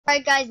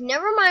Alright guys,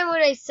 never mind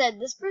what I said.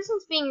 This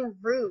person's being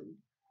rude.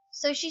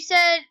 So she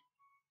said,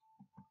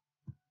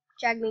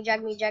 jag me.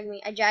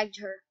 I jagged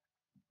her.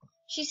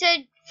 She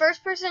said,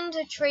 first person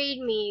to trade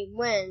me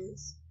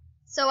wins.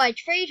 So I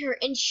trade her,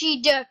 and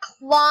she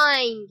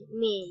declined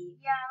me.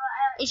 Yeah,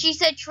 and she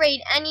said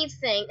trade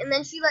anything, and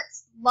then she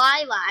lets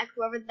Lilac,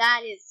 whoever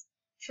that is,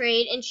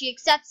 trade, and she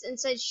accepts and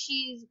says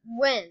she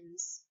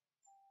wins.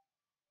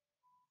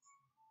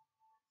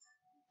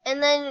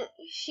 And then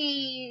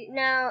she's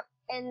now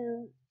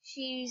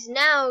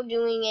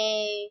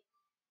doing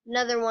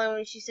another one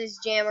when she says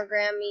jam or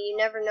Grammy. You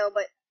never know,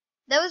 but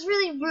that was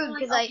really rude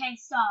because okay,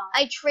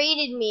 I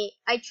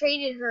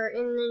traded her,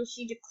 and then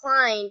she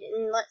declined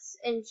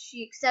and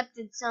she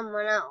accepted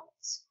someone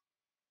else.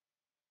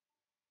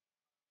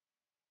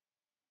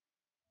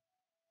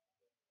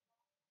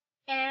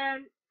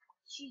 And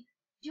she's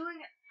doing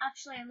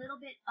actually a little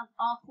bit of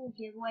awful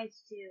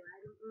giveaways too. I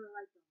don't really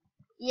like them.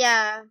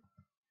 Yeah.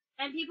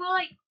 And people are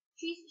like,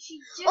 she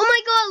just. Oh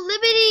my God,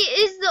 Liberty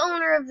is the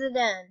owner of the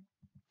den.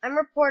 I'm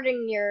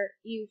reporting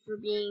you for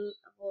being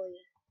a bully.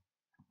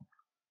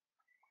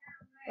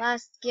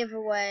 Last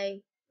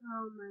giveaway.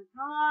 Oh my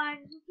God.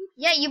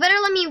 Yeah, you better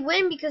let me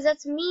win because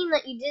that's mean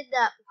that you did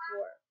that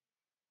before.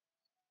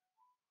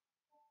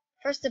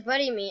 First to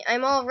buddy me.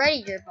 I'm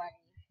already your buddy.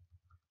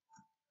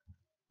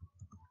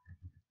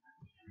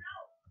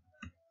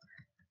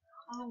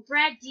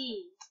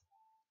 Already.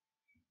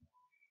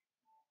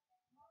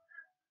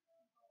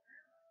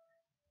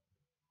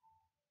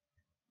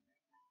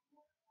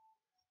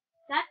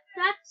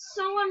 That's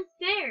so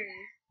unfair.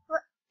 But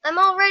I'm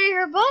already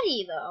her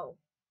buddy though.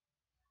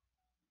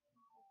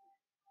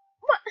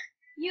 What?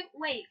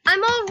 Wait.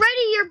 I'm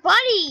already your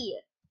buddy.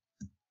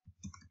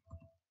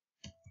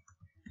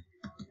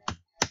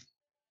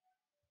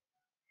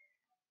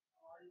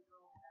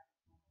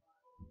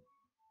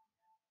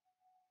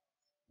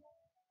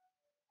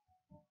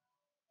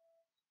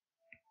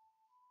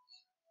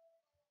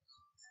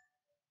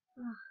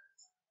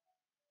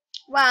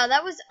 Wow,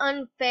 that was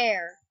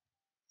unfair.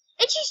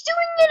 And she's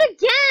doing it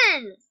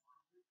again!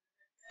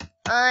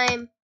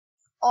 I'm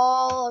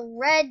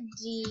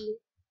already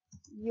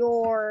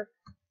your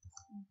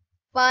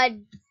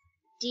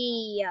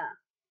buddy.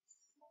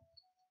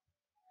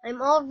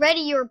 I'm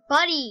already your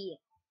buddy.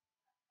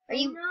 Are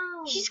you?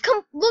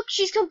 No. Look,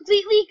 she's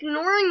completely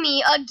ignoring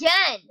me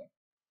again.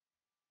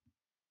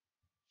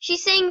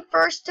 She's saying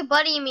first to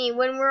buddy me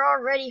when we're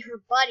already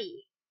her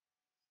buddy.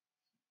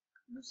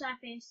 No sad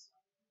face.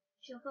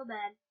 She'll feel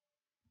bad.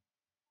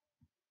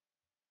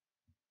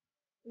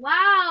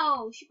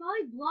 Wow, she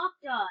probably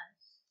blocked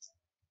us.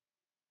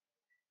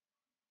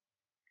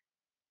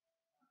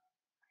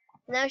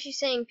 Now she's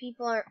saying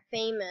people aren't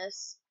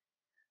famous.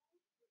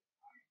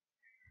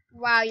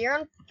 Wow, you're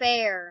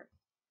unfair.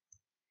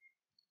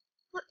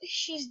 What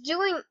she's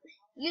doing,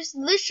 you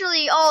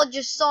literally all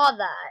just saw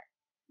that.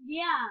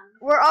 Yeah.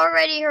 We're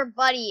already her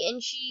buddy,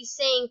 and she's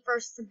saying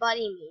first to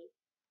buddy me.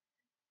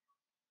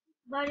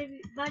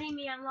 Buddy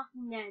me, I'm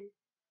locking then.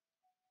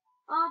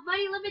 Oh,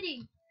 buddy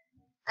Liberty.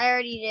 I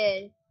already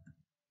did.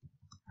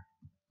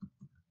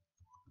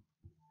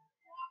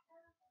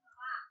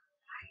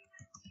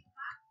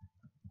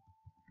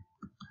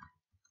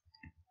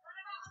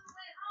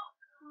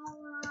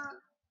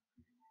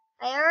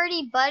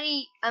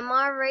 I'm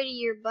already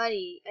your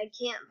buddy. I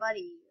can't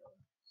buddy you.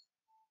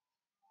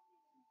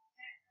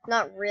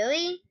 Not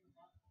really?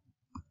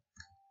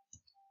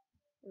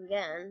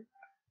 Again.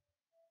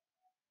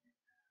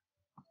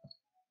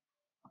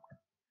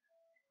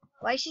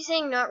 Why is she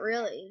saying not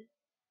really?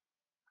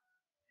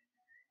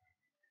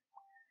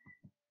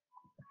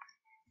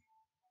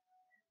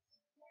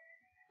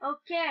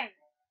 Okay.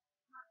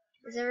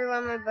 Is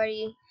everyone my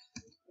buddy?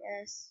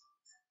 Yes.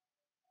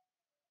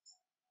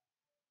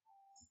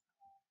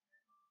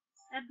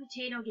 And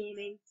Potato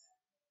Gaming.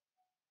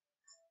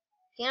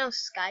 You know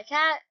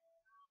Skycat?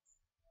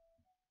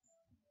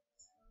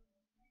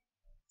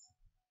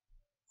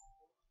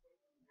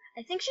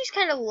 I think she's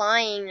kind of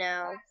lying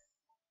now.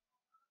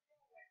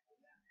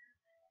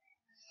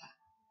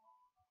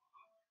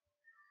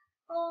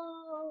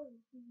 Oh.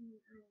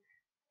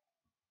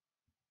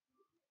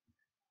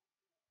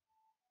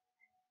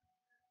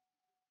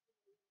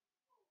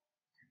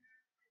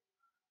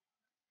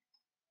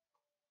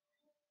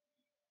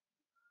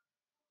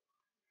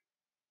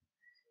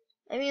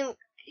 I mean,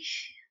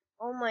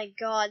 oh my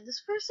God,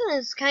 this person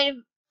is kind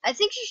of. I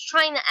think she's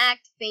trying to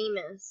act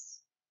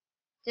famous,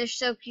 just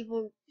so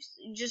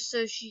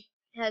she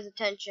has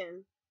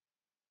attention.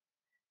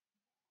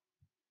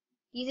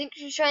 You think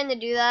she's trying to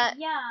do that?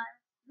 Yeah,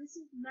 this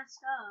is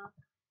messed up.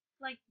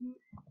 Like,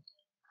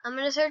 I'm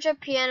gonna search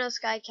up Piano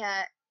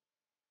Skycat.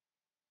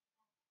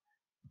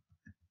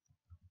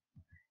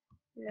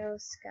 No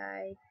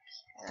Skycat.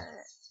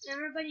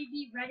 Everybody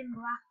be red and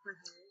black for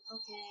her,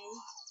 okay?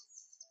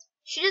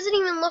 She doesn't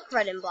even look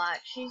red and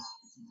black.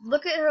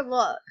 Look at her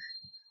look.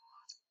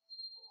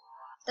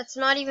 That's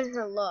not even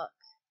her look.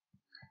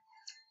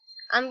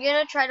 I'm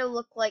gonna try to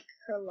look like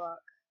her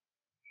look.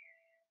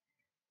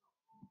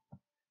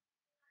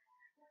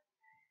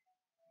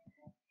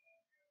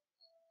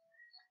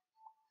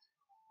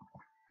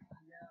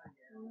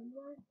 Oh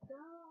my god.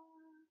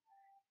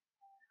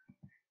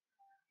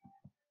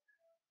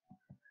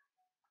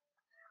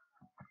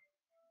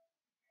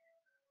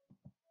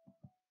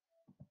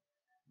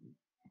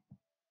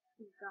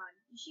 Oh god.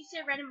 Did she say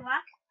red and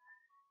black?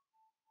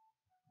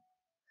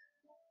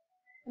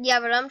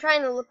 Yeah, but I'm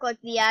trying to look like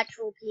the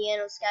actual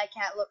Piano Sky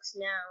Cat looks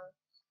now.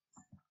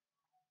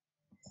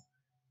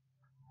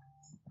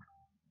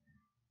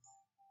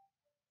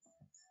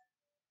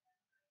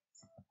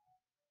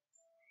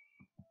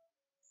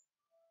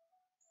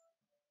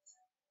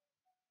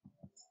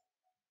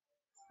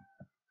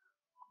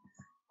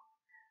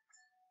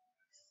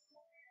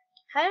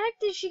 How the heck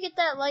did she get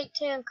that light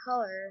tan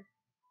color?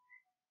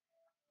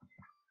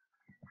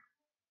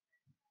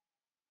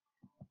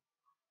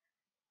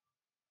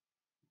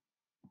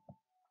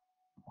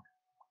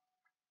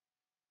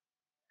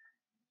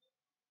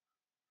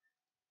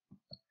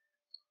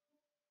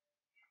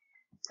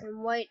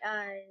 And white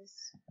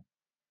eyes.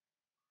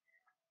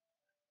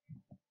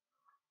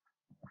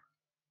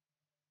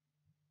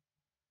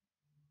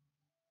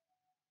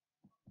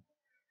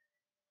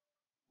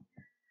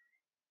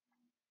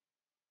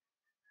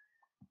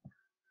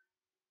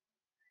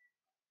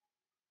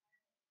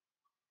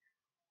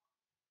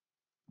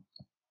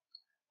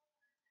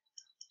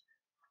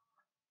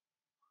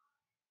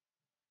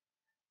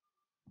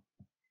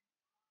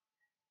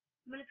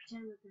 I'm gonna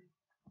pretend with them.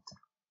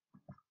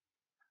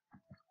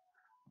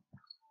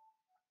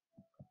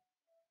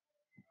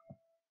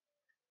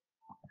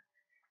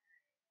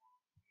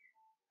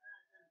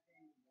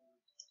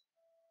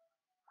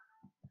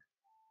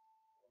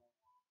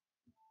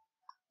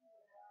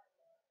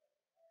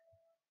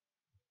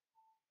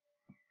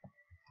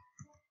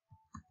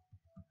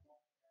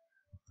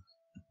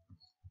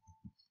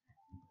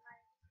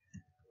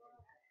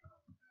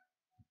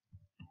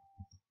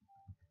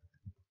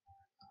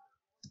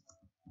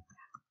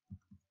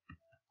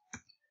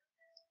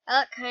 I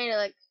look kind of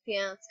like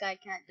Piano Sky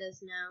Cat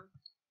does now.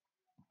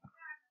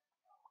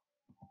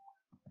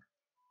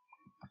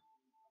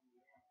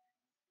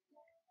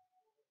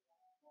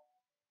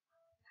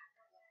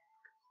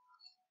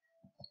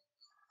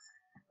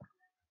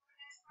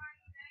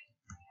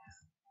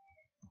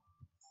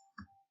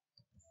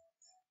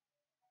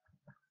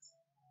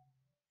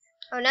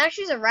 Oh, now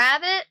she's a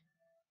rabbit?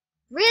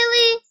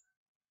 Really?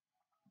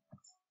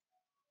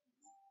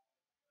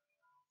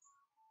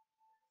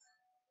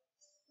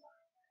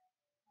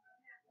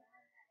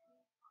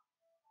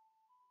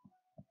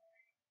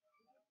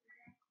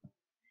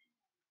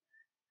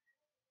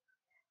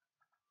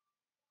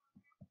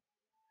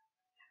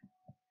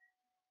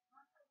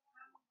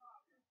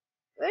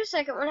 Wait a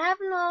second, what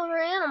happened to all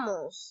her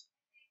animals?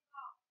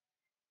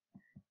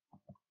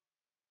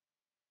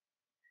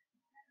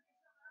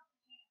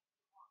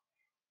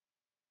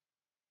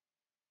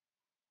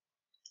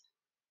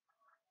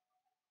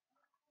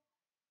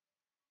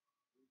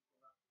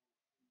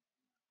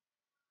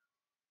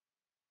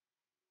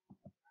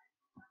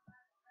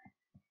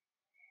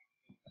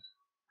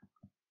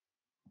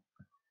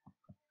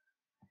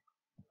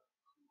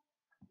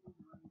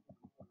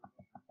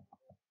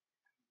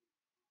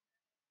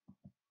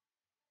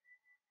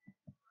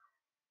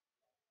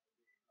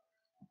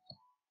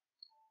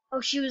 Oh,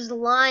 she was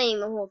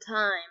lying the whole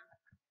time.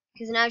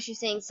 Because now she's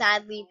saying,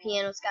 sadly,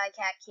 Piano Sky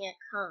Cat can't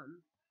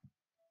come.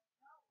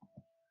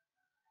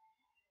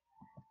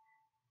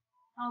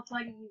 I'll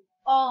buddy you.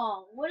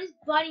 Oh, what is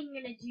buddy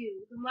gonna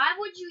do? Then why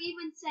would you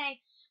even say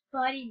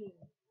buddy me?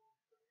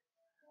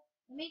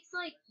 It makes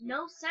like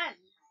no sense.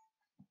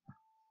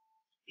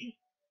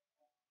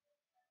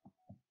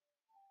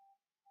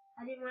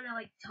 I didn't want to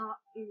like talk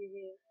in the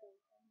video.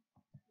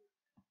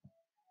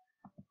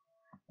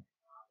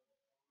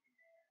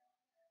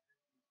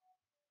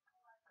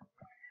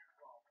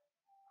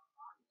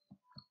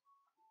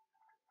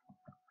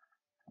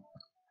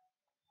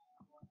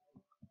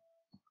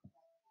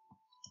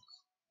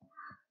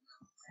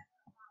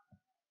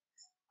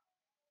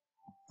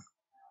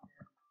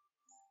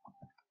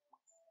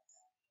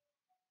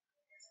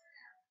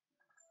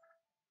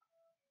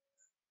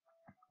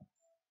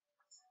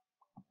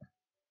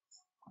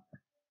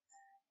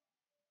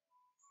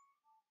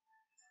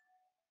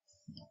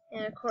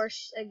 And of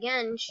course,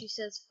 again, she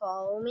says,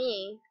 follow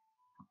me.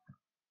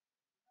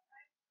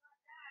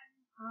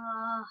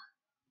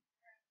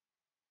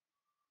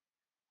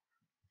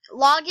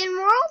 Login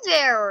world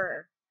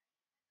error.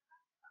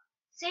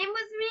 Same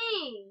with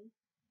me.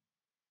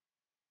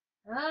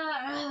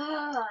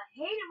 I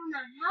hate it when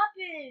that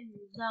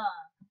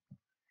happens.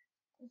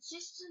 It's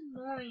just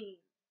annoying.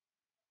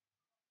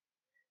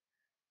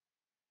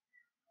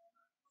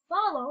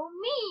 Follow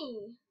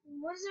me.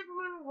 Why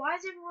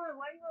do you want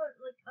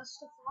like us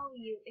to follow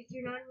you if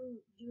you're not even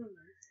doing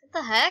this? What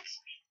the heck?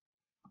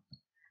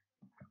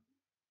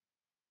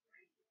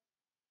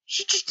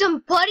 She just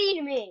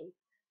unbuddied me.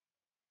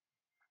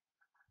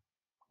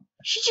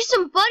 She just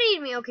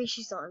unbuddied me. Okay,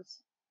 she's on.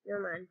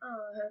 Never mind.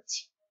 Oh, it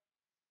hurts.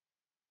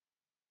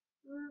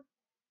 What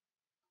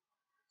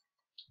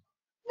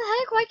the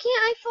heck? Why can't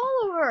I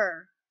follow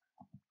her?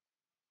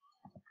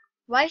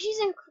 Why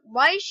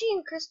is she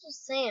in Crystal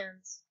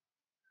Sands?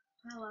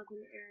 I love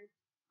the air.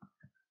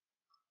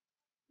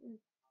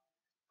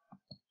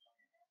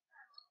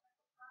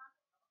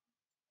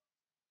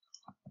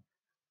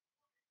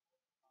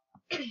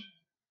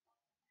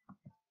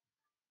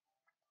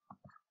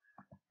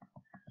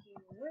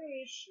 Where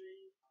is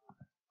she?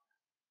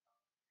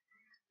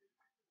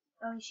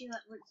 Oh, she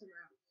went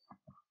somewhere else.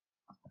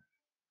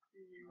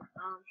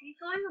 She's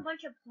going a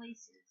bunch of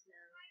places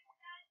now.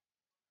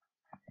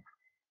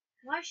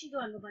 Why is she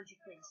going a bunch of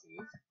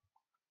places?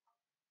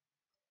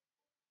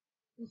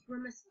 This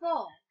room is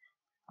full.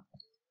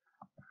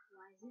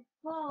 Why is it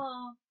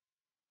full?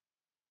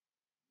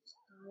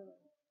 Oh.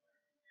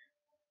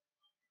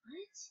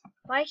 What?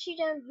 Why is she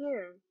down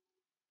here?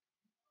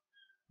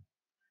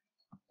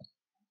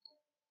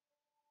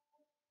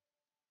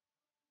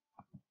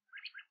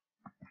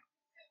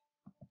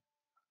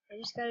 I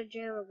just got a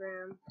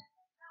jammogram.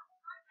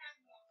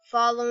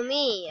 Follow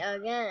me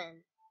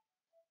again.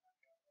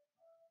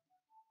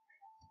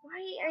 Why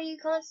are you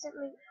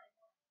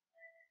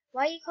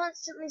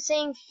constantly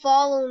saying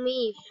follow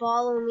me,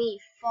 follow me,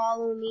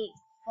 follow me,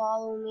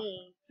 follow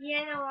me?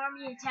 Yeah, no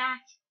army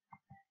attack.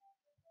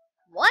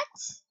 What?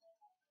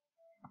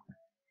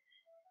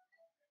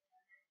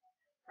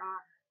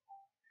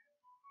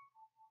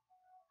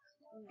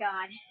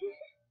 God.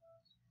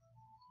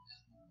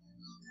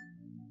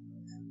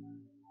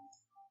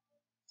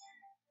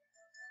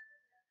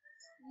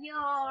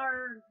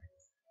 Yarn.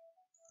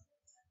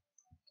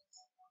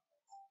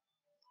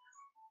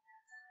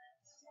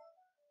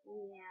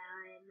 Yeah,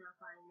 I am not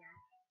buying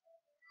that.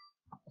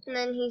 And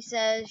then he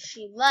says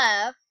she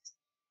left,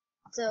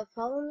 so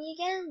follow me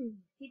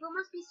again. People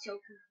must be so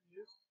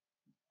confused.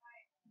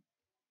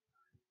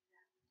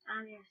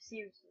 I mean,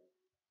 seriously.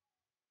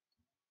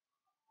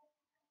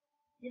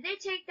 Did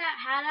they take that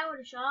hat out of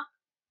the shop?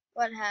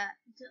 What hat?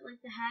 Is it like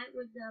the hat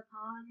with the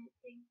paw on it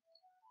thing?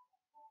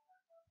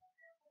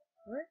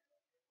 What?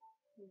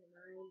 Never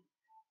mind.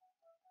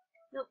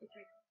 Nope, it's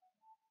right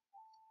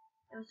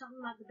there. I was talking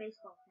about the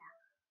baseball cap.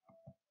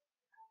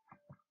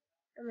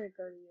 I'm gonna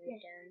go to you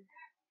again.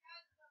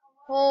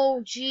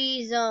 Oh,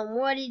 jeez,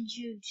 what did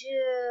you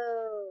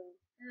do?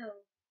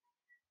 Oh.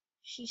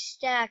 She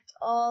stacked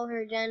all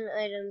her den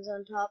items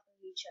on top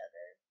of each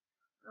other.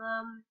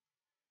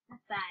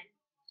 That's bad.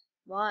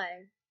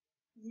 Why?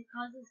 Because it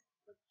causes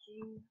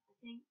glitching, I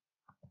think.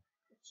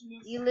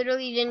 Glitchiness. You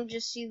literally didn't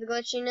just see the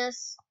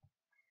glitchiness?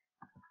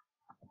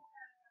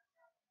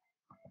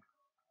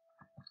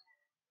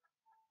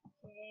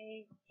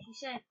 Okay. She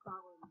said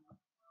follow me.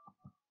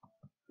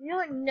 You know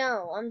what?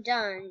 No, I'm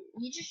done.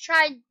 You just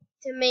tried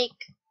to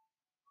make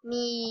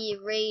me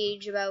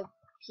rage about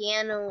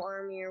Piano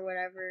Army or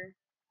whatever.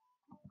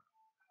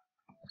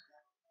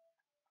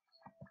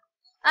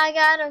 I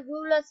got a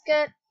hula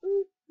skirt.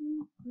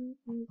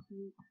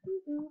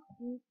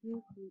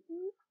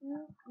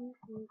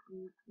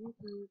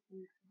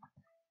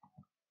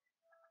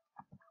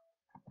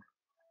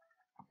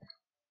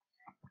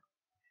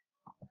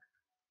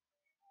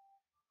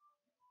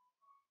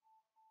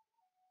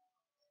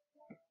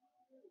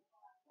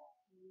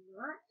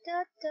 What?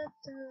 Da, da,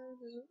 da.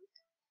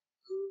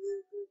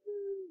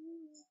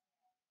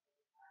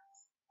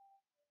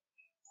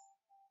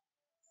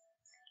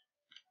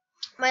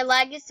 My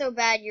lag is so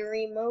bad your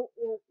remote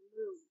won't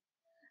move.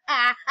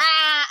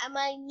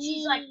 My knees.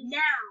 She's like, now,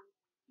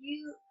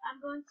 I'm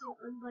going to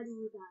unbuddy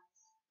you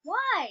guys.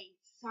 Why?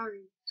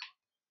 Sorry.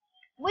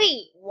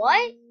 Wait,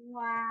 what?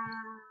 Wow.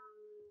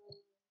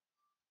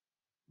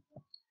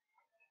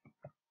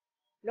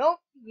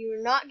 Nope,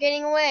 you're not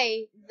getting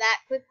away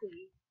that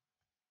quickly.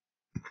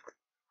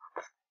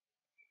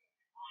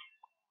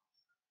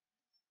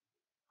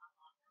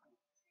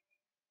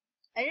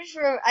 I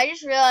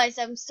just realized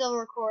I'm still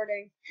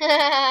recording.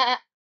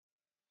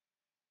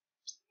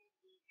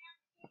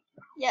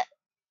 Yeah.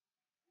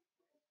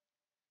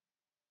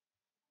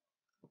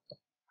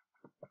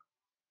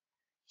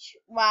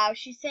 Wow,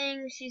 she's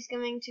saying she's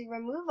going to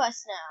remove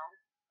us now.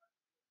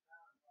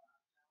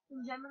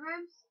 In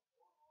Gemograms?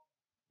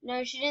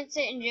 No, she didn't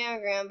say it in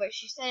Jamagram, but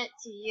she sent it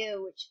to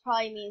you, which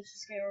probably means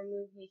she's going to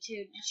remove me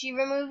too. Did she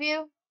remove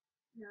you?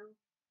 No.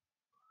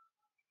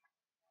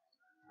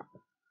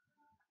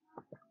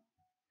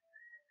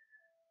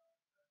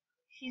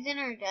 She's in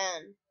her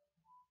den.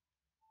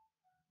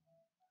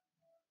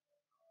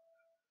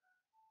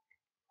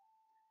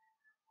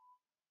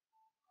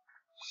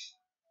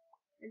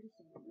 Please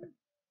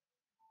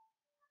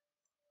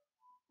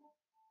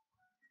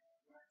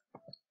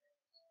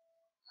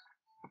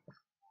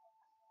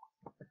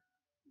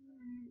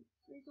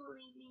don't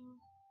leave me.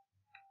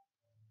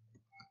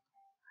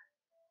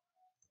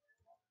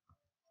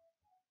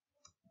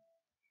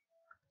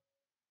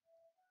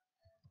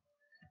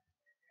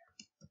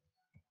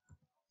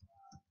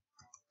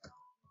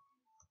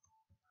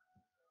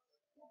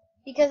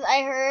 Because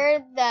I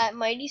heard that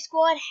Mighty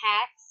Squad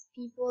hacks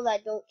people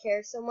that don't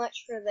care so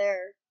much for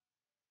their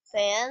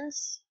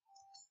fans.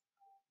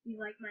 You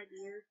like my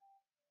beard?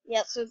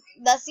 Yeah, so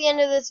that's the end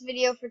of this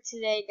video for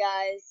today,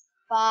 guys.